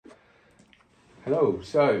Hello,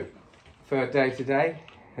 so third day today,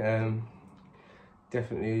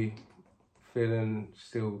 definitely feeling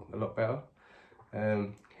still a lot better.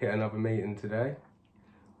 Hit another meeting today,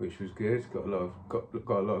 which was good. Got a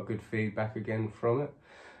lot of good feedback again from it.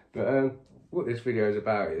 But what this video is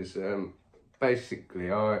about is basically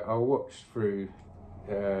I watched through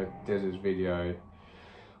Des's video,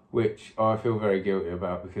 which I feel very guilty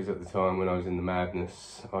about because at the time when I was in the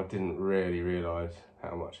madness, I didn't really realise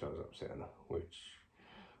how much I was upsetting her, which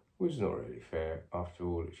was not really fair after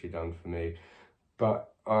all that she'd done for me.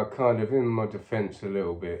 But I kind of, in my defence a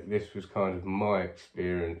little bit, this was kind of my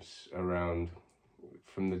experience around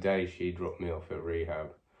from the day she dropped me off at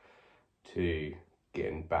rehab to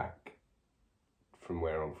getting back from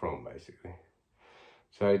where I'm from, basically.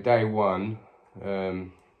 So day one,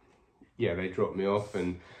 yeah, they dropped me off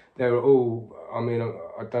and they were all, I mean,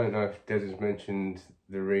 I don't know if Des has mentioned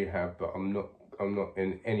the rehab, but I'm not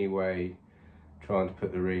in any way trying to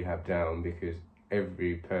put the rehab down, because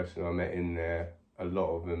every person I met in there, a lot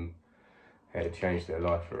of them had changed their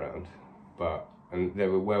life around. And they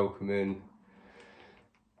were welcoming,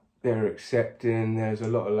 they were accepting, there's a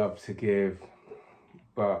lot of love to give,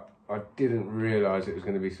 but I didn't realise it was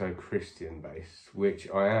going to be so Christian based, which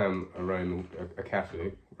I am a Roman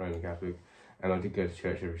Catholic, and I did go to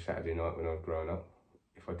church every Saturday night when I was growing up.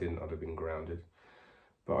 If I didn't, I'd have been grounded.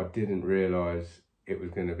 But I didn't realise it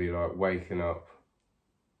was going to be like waking up,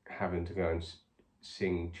 having to go and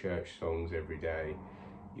sing church songs every day.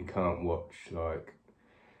 You can't watch like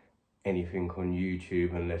anything on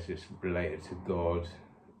YouTube unless it's related to God.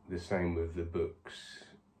 The same with the books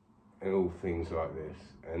and all things like this.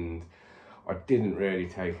 And I didn't really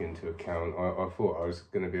take into account, I thought I was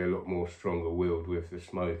going to be a lot more stronger willed with the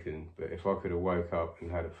smoking, but if I could have woke up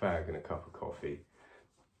and had a fag and a cup of coffee,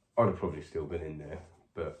 I'd have probably still been in there,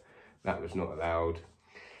 but that was not allowed.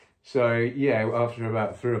 So yeah, after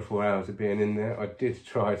about 3 or 4 hours of being in there, I did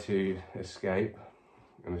try to escape,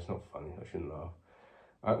 and it's not funny, I shouldn't laugh.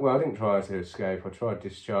 Well, I didn't try to escape, I tried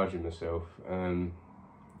discharging myself.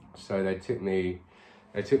 So they took me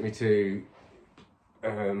to,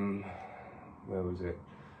 where was it?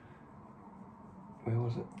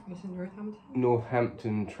 Was it Northampton?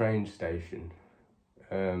 Northampton train station,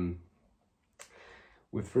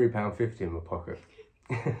 with £3.50 in my pocket,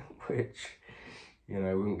 which, you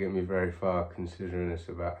know, wouldn't get me very far considering it's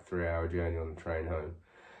about a 3-hour journey on the train home.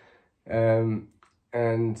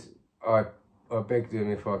 And I begged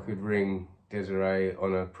them if I could ring Desiree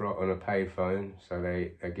on a payphone, so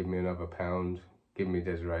they give me another £1, give me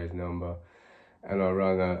Desiree's number, and I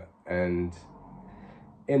rang her. And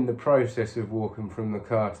in the process of walking from the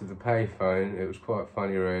car to the payphone, it was quite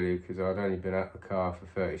funny really, because I'd only been out the car for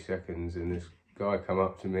 30 seconds and this guy come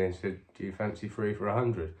up to me and said, "Do you fancy 3 for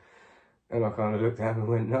 100? And I kind of looked at him and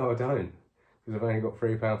went, "No, I don't, because I've only got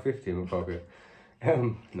 £3.50 in my pocket."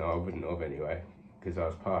 No, I wouldn't have anyway, because I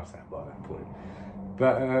was past that by that point.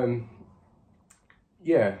 But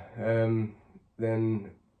yeah,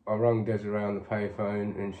 then I rung Desiree on the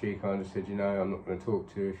payphone and she kind of said, "You know, I'm not going to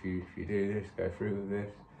talk to you if you do this, go through with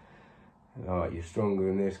this. You're stronger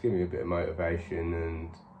than this, give me a bit of motivation." And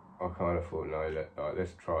I kind of thought, no,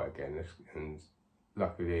 let's try again. And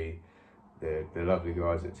luckily, the lovely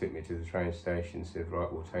guys that took me to the train station said,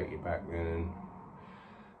 "Right, we'll take you back then," and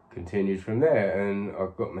continued from there. And I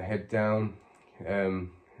got my head down, and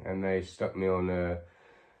they stuck me on a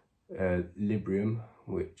Librium,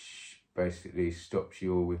 which basically stops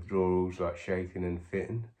your withdrawals like shaking and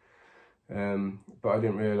fitting. But I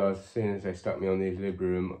didn't realise as soon as they stuck me on these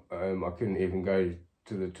Librium, I couldn't even go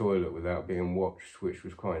to the toilet without being watched, which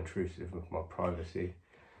was quite intrusive of my privacy.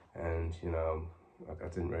 And, you know, I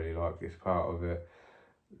didn't really like this part of it.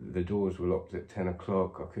 The doors were locked at 10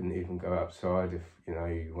 o'clock. I couldn't even go outside if, you know,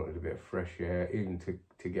 you wanted a bit of fresh air. Even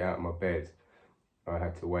to get out of my bed, I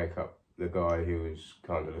had to wake up the guy who was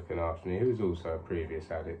kind of looking after me, who was also a previous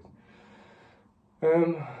addict.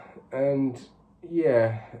 And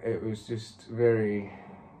yeah, it was just very,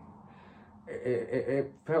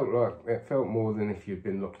 it felt more than if you'd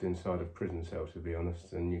been locked inside a prison cell, to be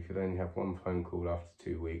honest, and you could only have one phone call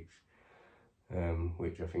after 2 weeks,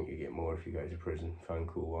 which I think you get more if you go to prison, phone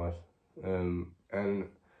call wise. And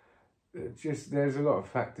just, there's a lot of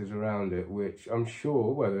factors around it, which I'm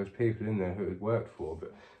sure, well, there's people in there who it worked for,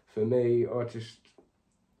 but for me,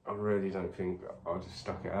 I really don't think I just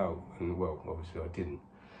stuck it out, and well, obviously I didn't.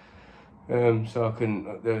 So I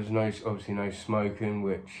couldn't, there was obviously no smoking,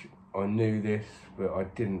 which I knew this, but I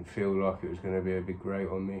didn't feel like it was going to be a big grate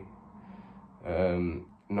on me.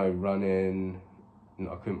 No running,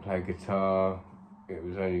 I couldn't play guitar, it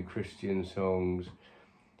was only Christian songs.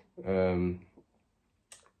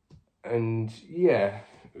 and yeah,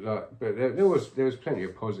 like, but there was plenty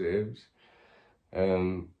of positives.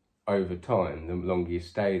 Over time, the longer you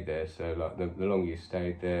stayed there. So like the longer you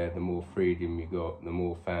stayed there, the more freedom you got, the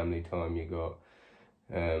more family time you got.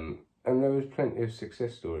 And there was plenty of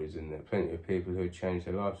success stories in there, plenty of people who had changed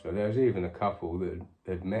their lifestyle. There was even a couple that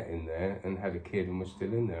had met in there and had a kid and was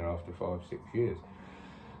still in there after 5-6 years.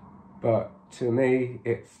 But to me,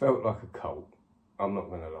 it felt like a cult. I'm not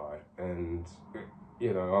going to lie. And,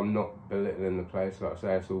 you know, I'm not belittling the place. Like I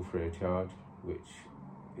say, it's all free of charge, which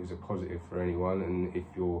is a positive for anyone. And if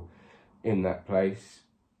you're in that place,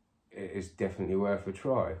 it's definitely worth a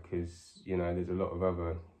try, because, you know, there's a lot of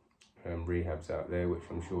other rehabs out there, which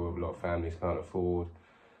I'm sure a lot of families can't afford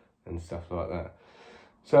and stuff like that.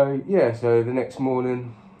 So yeah, so the next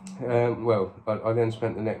morning, well, I then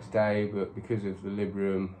spent the next day, but because of the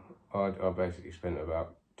Librium, I basically spent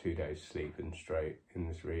about 2 days sleeping straight in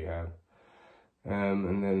this rehab.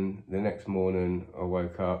 And then the next morning I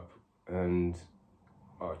woke up and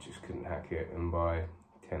I just couldn't hack it, and by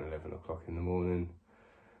 10, 11 o'clock in the morning,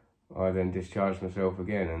 I then discharged myself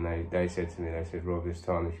again, and they said to me, they said, Rob, this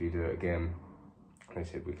time if you do it again, they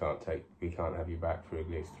said, we can't have you back for at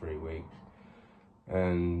least 3 weeks.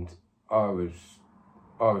 And I was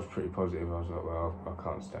pretty positive. I was like, well, I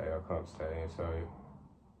can't stay. So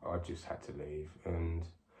I just had to leave. And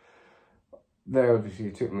they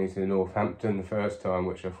obviously took me to Northampton the first time,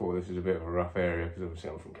 which I thought this was a bit of a rough area, because obviously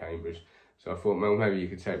I'm from Cambridge. So I thought, well, maybe you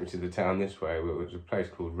could take me to the town this way. It was a place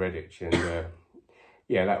called Redditch, and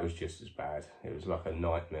yeah, that was just as bad. It was like a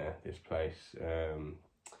nightmare, this place.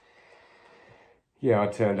 Yeah, I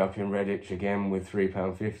turned up in Redditch again with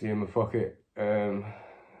 £3.50 in my pocket. And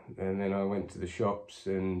then I went to the shops,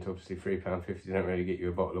 and obviously £3.50 don't really get you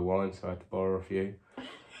a bottle of wine, so I had to borrow a few.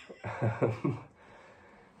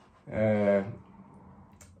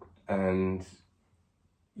 And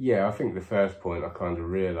yeah, I think the first point I kind of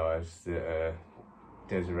realised that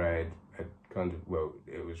Desiree had kind of, well,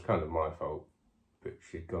 it was kind of my fault, but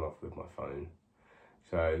she'd gone off with my phone.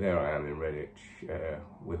 So there I am in Redditch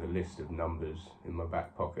with a list of numbers in my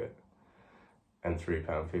back pocket, and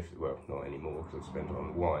 £3.50, well, not anymore because I spent it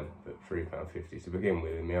on wine, but £3.50 to begin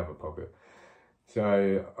with in my other pocket.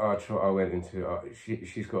 So I went into,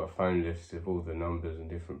 she's got a phone list of all the numbers and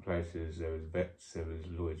different places. There was vets, there was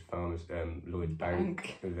Lloyd's Lloyd's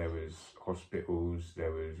Bank, there was hospitals,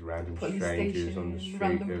 there was random strangers on the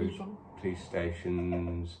street, there was police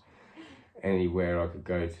stations, anywhere I could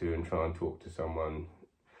go to and try and talk to someone.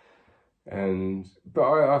 But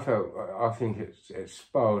I think it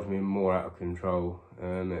spiraled me more out of control,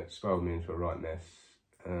 and it spiraled me into a right mess.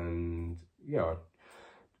 And yeah, I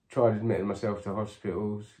tried admitting myself to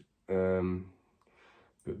hospitals,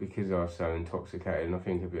 but because I was so intoxicated, and I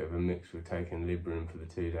think a bit of a mix with taking Librium for the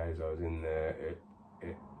 2 days I was in there,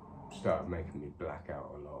 it started making me black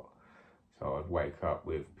out a lot. So I'd wake up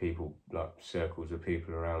with people, like circles of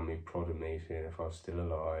people around me, prodding me, seeing if I was still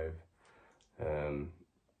alive.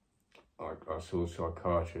 I saw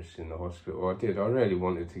psychiatrists in the hospital. I really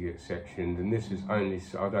wanted to get sectioned, and this is only,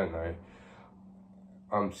 I don't know,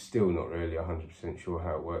 I'm still not really 100% sure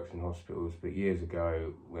how it works in hospitals, but years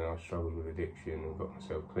ago, when I struggled with addiction and got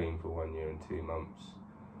myself clean for 1 year and 2 months,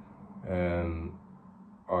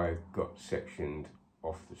 I got sectioned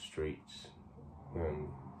off the streets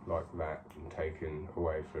like that, and taken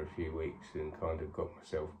away for a few weeks, and kind of got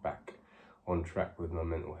myself back on track with my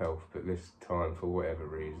mental health. But this time, for whatever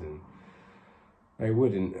reason, they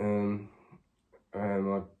wouldn't.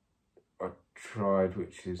 I tried,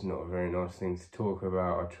 which is not a very nice thing to talk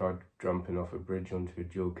about, I tried jumping off a bridge onto a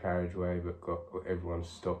dual carriageway, but everyone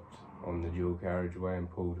stopped on the dual carriageway and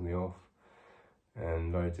pulled me off.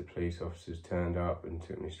 And loads of police officers turned up and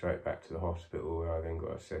took me straight back to the hospital, where I then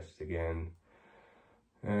got assessed again.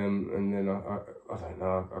 And then I don't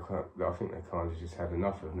know, I think they kind of just had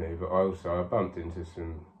enough of me. But I bumped into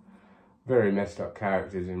some very messed up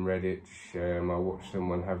characters in Redditch. I watched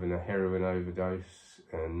someone having a heroin overdose,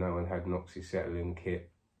 and no one had an oxyacetylene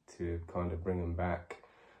kit to kind of bring them back.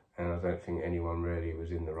 And I don't think anyone really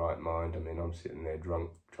was in the right mind. I mean, I'm sitting there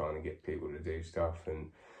drunk trying to get people to do stuff,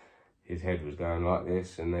 and his head was going like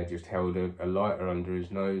this, and they just held a lighter under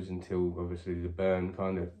his nose until obviously the burn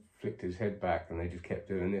kind of flicked his head back, and they just kept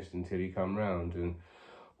doing this until he come round. And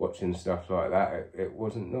watching stuff like that, it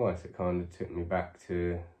wasn't nice. It kind of took me back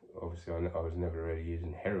to, obviously I was never really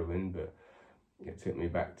using heroin, but it took me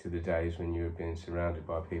back to the days when you were being surrounded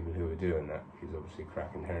by people who were doing that, because obviously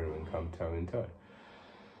crack and heroin come toe in toe.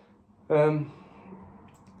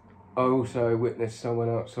 I also witnessed someone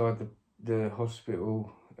outside the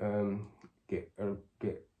hospital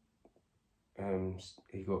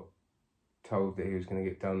he got told that he was going to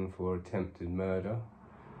get done for attempted murder,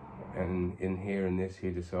 and in hearing this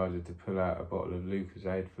he decided to pull out a bottle of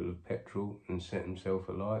Lucozade full of petrol and set himself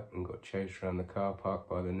alight, and got chased around the car park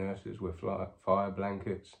by the nurses with fire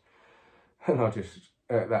blankets. And I just,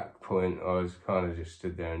 at that point, I was kind of just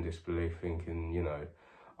stood there in disbelief thinking, you know,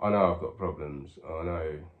 I know I've got problems, I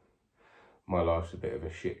know my life's a bit of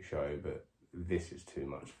a shit show, but this is too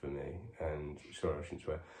much for me. And sorry, I shouldn't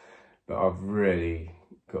swear, but I've really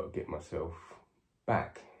got to get myself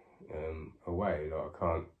back away. Like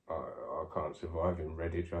I can't survive in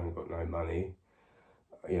Redditch. I haven't got no money.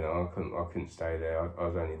 You know, I couldn't stay there. I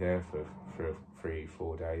was only there for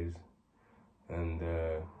 3-4 days, and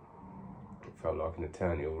it felt like an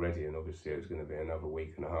eternity already. And obviously, it was going to be another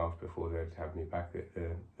week and a half before they'd have me back at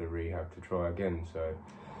the rehab to try again. So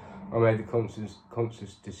I made the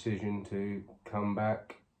conscious decision to come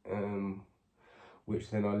back,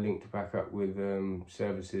 which then I linked back up with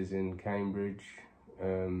services in Cambridge,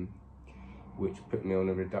 which put me on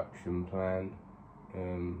a reduction plan,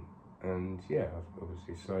 and yeah, I've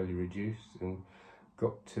obviously slowly reduced and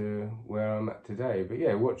got to where I'm at today. But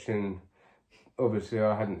yeah, watching, obviously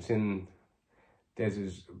I hadn't seen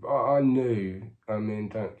Des's, I knew, I mean,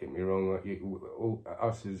 don't get me wrong, like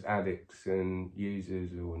us as addicts and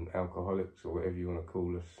users or alcoholics or whatever you want to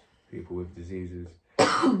call us, people with diseases,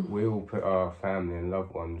 we all put our family and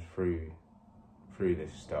loved ones through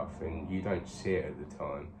this stuff, and you don't see it at the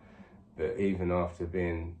time. But even after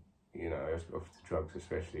being, you know, off the drugs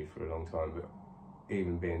especially for a long time, but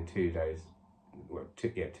even being 2 days, well, 2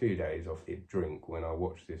 days off the drink when I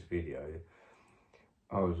watched this video,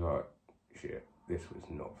 I was like, shit, this was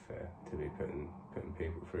not fair to be putting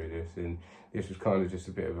people through this. And this was kind of just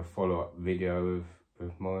a bit of a follow-up video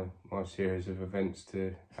of my series of events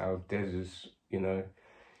to how Des's, you know,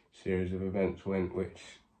 series of events went, which,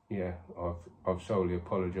 yeah, I've solely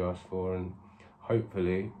apologised for, and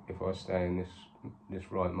hopefully if I stay in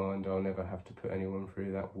this right mind, I'll never have to put anyone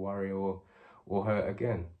through that worry or hurt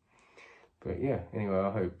again. But yeah, anyway,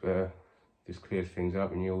 I hope this clears things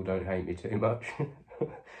up and you all don't hate me too much.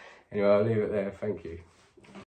 Anyway, I'll leave it there. Thank you.